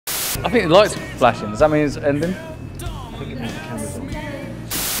I think the light's flashing. Does that mean it's ending? I think it means the camera's on.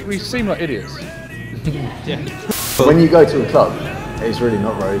 We seem like idiots. Yeah. When you go to a club, it's really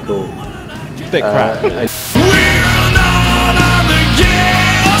not very cool. Bit crap.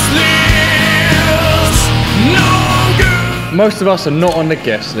 Most of us are not on the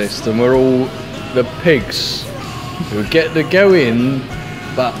guest list, and we're all the pigs who get to go in,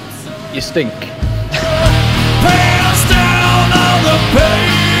 but you stink.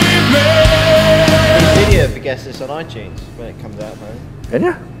 Video for guess this on iTunes when it comes out, man. Can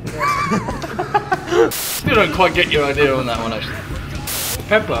you? Still don't quite get your idea on that one, actually.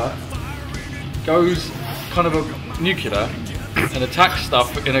 Pepper goes kind of a nuclear and attacks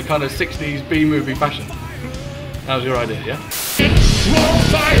stuff in a kind of 60s B-movie fashion. That was your idea, yeah? Roll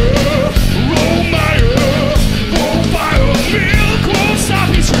fire, roll fire, milk won't stop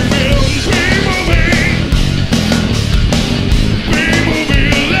me screaming. Be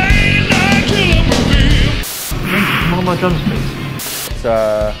moving, late night killer movie. Mama Dunsmith. It's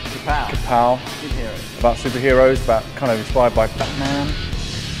Kapow. About superheroes, about kind of inspired by Batman.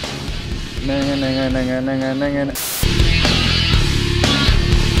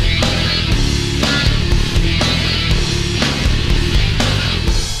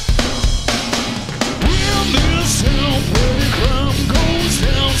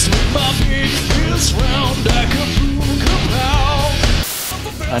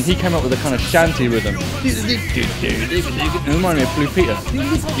 And he came up with a kind of shanty rhythm. It reminded me of Blue Peter.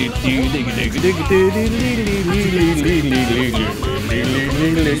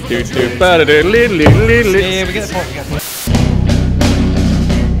 Yeah, we get the point.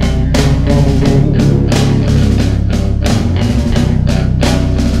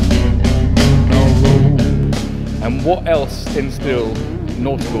 And what else instill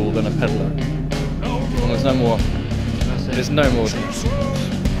nautical than a peddler? Well, there's no more. There's no more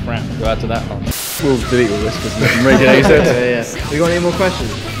crap to add to that one. We'll delete all this because I'm reading what you said. Yeah. You got any more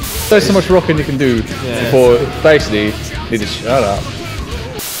questions? There's so much rocking you can do before basically you just shut up.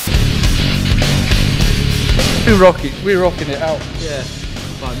 We're rocking it out. Yeah,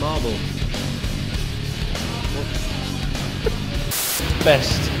 like marble.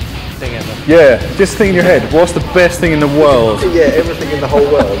 Best thing ever. Yeah, just think in your head, what's the best thing in the world? Yeah, everything in the whole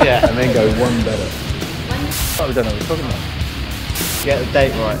world. Yeah. And then go one better. Oh, we don't know what we're talking about. Get the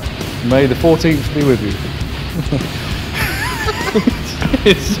date right. May the 14th be with you.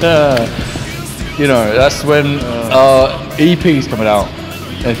 It's, you know, that's when our EP's coming out.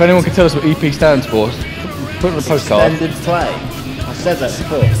 And if anyone can tell us what EP stands for, put it on a postcard. Extended play. I said that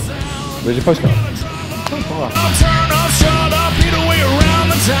before. Where's your postcard?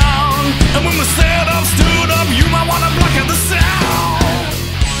 And when we set up, stood up, you might want to block out the sound.